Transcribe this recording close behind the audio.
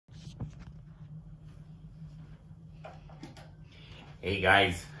Hey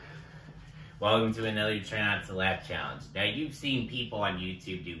guys, welcome to another Try Not to Laugh challenge. Now you've seen people on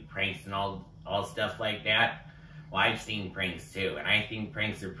YouTube do pranks and all stuff like that. Well, I've seen pranks too, and I think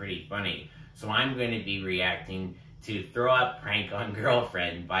pranks are pretty funny. So I'm going to be reacting to Throw Up Prank on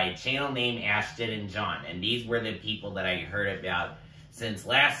Girlfriend by a channel named Ashton and John. And these were the people that I heard about since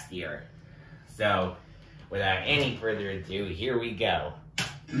last year. So without any further ado, here we go.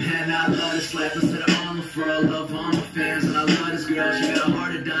 Man, I love this life, I said I'm for a love on my fans. And I love this girl, she got a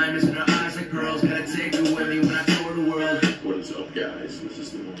heart of diamonds and her eyes like pearls. Gotta take her with me when I tour the world. What is up, guys? This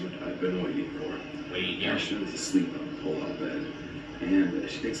is the moment I've been waiting for. What are you doing? Ashton is asleep on the pull-out bed, and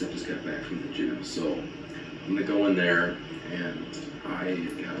she thinks I just got back from the gym. So I'm gonna go in there, and I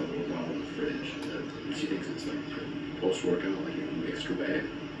got a little bottle in the fridge that she thinks it's like post-workout, like an extra bag.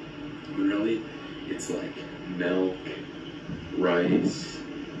 But really, it's like milk, rice,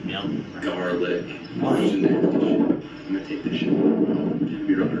 garlic, and I'm gonna take this shit.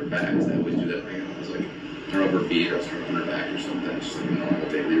 Be rubbing her back, because I always do that. Like, I was like, rub her feet, or I was rubbing her back or something. It's just like a normal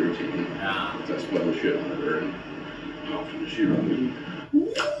daily routine. So I spoil the shit out of her, and how often does she rub me?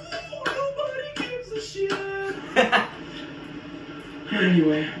 Nobody gives a shit.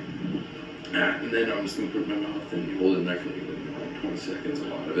 Anyway, and then I'm just gonna put it in my mouth and hold it in there for like 20 seconds, a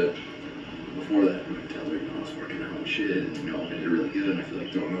lot of it. Before that, I'm gonna tell her, I was working out and shit, and I did really good, and I feel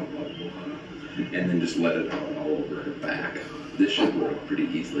like throwing up, blah, blah, blah. And then just let it out all over her back. This should work pretty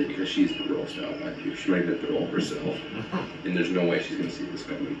easily because she's grossed out by puke. She might even throw up herself, and there's no way she's gonna see this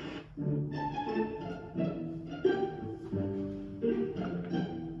coming.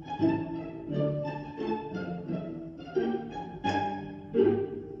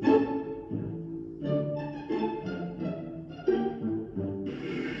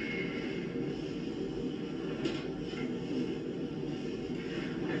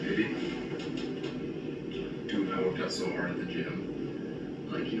 Dude, I worked out so hard at the gym.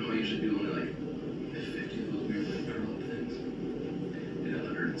 Like, you know, I usually do only like 50 of those weird like curl up things. Did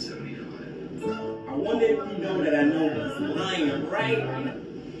 175. I wonder if you know that I know he's lying, right?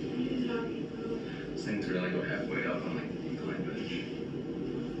 Those things really go halfway up on like incline bench.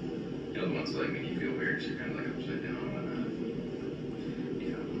 You know, the ones that like make you feel weird, so you're kind of like upside down and whatnot.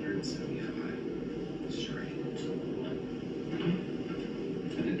 Yeah, 175 straight.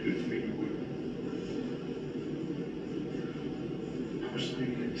 I didn't do it to make me weird. How much time are you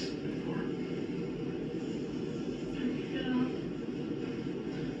getting something for?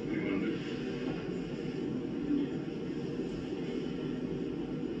 What do you want to do?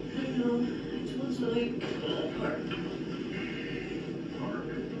 I don't know. I told you like park. Park.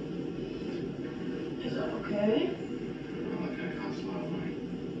 Is that okay? Well, that kind of costs a lot of money.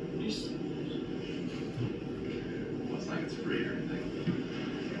 Just Well, it's like it's free or anything.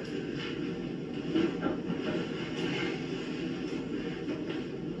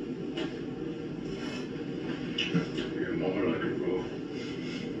 Give me a moment, I can go.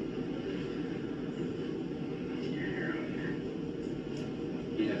 Get your hair out here.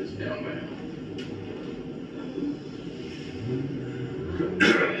 You have this down by now.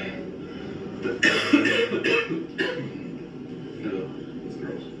 No, it's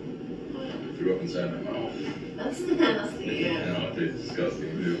gross. Threw up inside my mouth. that's nasty. I know, it tastes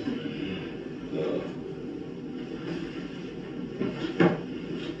disgusting too.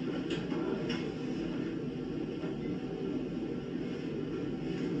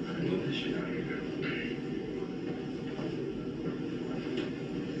 Move this shit out of here.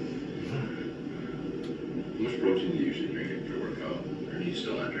 How much protein do you usually drink after your workout? Or are you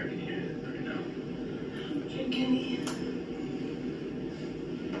still not drinking yet right now? Drink any.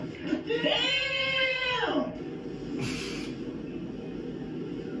 Damn!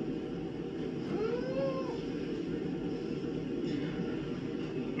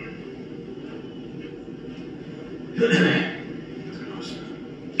 That's gross.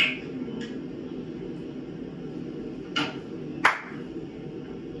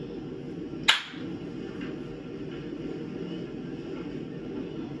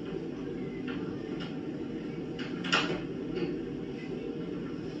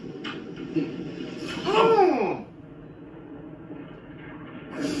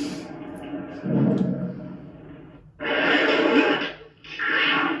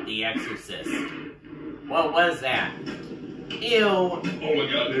 The Exorcist. What was that? Ew. Oh my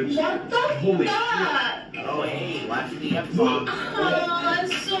god, dude. What the Holy fuck? Oh, hey, watch the F-bomb. Oh,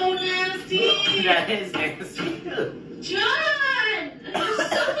 that's so nasty. That is nasty. John! That's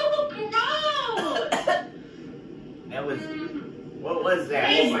so gross! That was... What was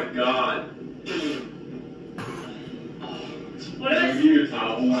that? Oh my god. What is Give me your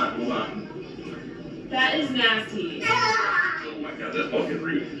towel. Hold on, hold on. that? Is nasty. Oh my god, that's fucking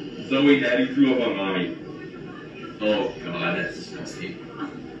rude. Zoe, Daddy threw up on Mommy. Oh god, that's disgusting.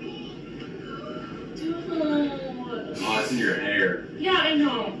 Dude. Oh, it's in your hair. Yeah, I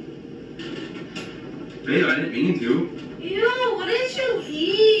know. Babe, I didn't mean to. Ew, what did you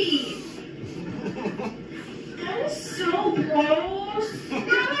eat? That is so gross.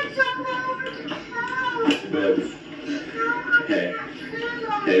 Babe. Hey.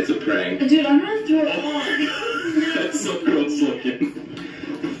 Hey, it's a prank. Dude, I'm gonna throw up. That's so gross looking.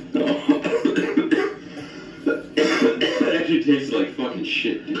 Oh. That actually tastes like fucking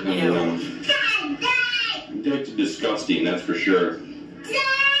shit. Ew. That's disgusting, that's for sure.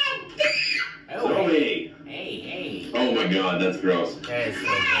 Oh, Zoe! hey. Oh my god, that's gross. That is so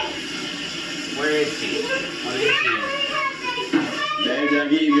gross. Where is she? What is she? Babe, did I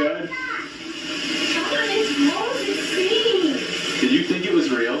get you good? God, it's gross, it's green. Did you think it was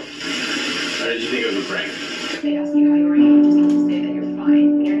real? Or did you think it was a prank? They ask you how you are, you just have to say that you're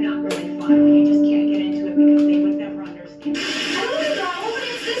fine, but you're not really fine, but you just can't get into it because they would never understand. I don't know, but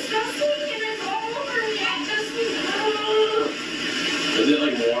it's disgusting and it's all over me. I just Was it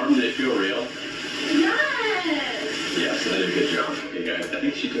like warm? Did it feel real? Yes. Yes, I did a good job. Hey guys, I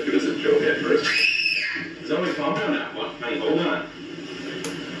think she took it as a joke at first. Zoe, calm down now. What? Honey, hold on.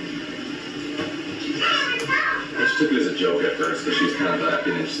 She took it as a joke at first because she was kind of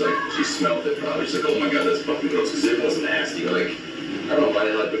laughing and she's like, she smelled it probably. She's like, oh my god, that's fucking gross because it wasn't nasty. Like, I don't know why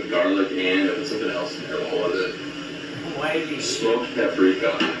they like put garlic and I put something else in there. What was it? Why did you... Smoked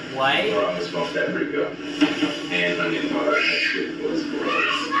paprika. What? Wrong with smoked paprika. And onion powder. That shit was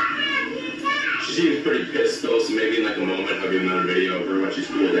gross. She seems pretty pissed though, so maybe in like a moment I'll give another video of her when she's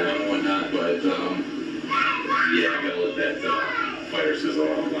cooled down and whatnot. But yeah, I gotta let that fire sizzle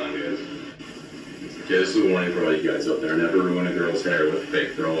off on, guys. Okay, this is a warning for all you guys out there. Never ruin a girl's hair with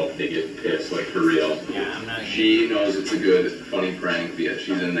fake throw up. They get pissed, like for real. Yeah, I'm not... She knows it's a good, funny prank, but yet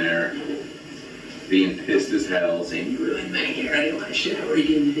she's in there being pissed as hell, saying, you ruined my hair, I didn't want to shower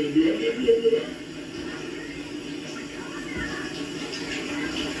again today, blah, blah, blah, blah.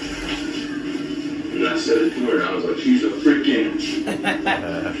 And I said it to her, and I was like, she's a freaking...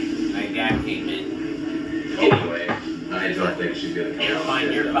 I got you, man. Anyway, I don't think she's gonna come You're out fine,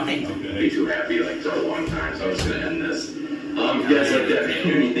 and, you're fine. be too happy, like, for a long time, so I was gonna end this. If you guys like that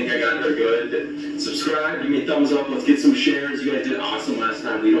video and you think I got her good, subscribe, give me a thumbs up, let's get some shares. You guys did awesome last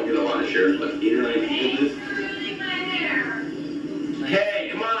time. We don't get a lot of shares, but 8 or 9 people did. Ruining my hair. Hey,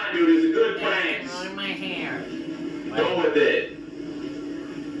 come on, dude, it's a good prank. Ruin my hair. Go with it.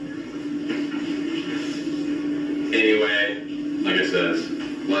 Anyway, like I said,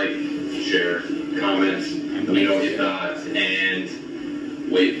 like, share, comment, let me know what you thought, and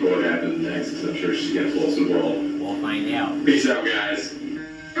wait for what happens next, because I'm sure she's gonna pull some roll. We'll find out. Peace out, guys.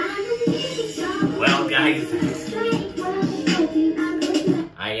 Well, guys,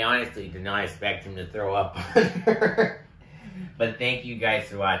 I honestly did not expect him to throw up on her. But thank you guys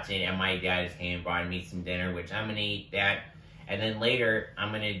for watching, and my dad came and brought me some dinner, which I'm going to eat that. And then later, I'm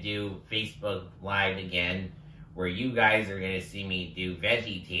going to do Facebook Live again, where you guys are going to see me do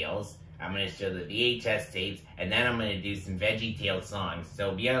Veggie Tales. I'm going to show the VHS tapes, and then I'm going to do some Veggie Tales songs.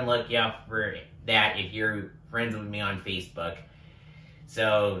 So be on the lookout for that if you're friends with me on Facebook.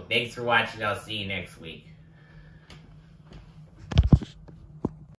 So thanks for watching. I'll see you next week.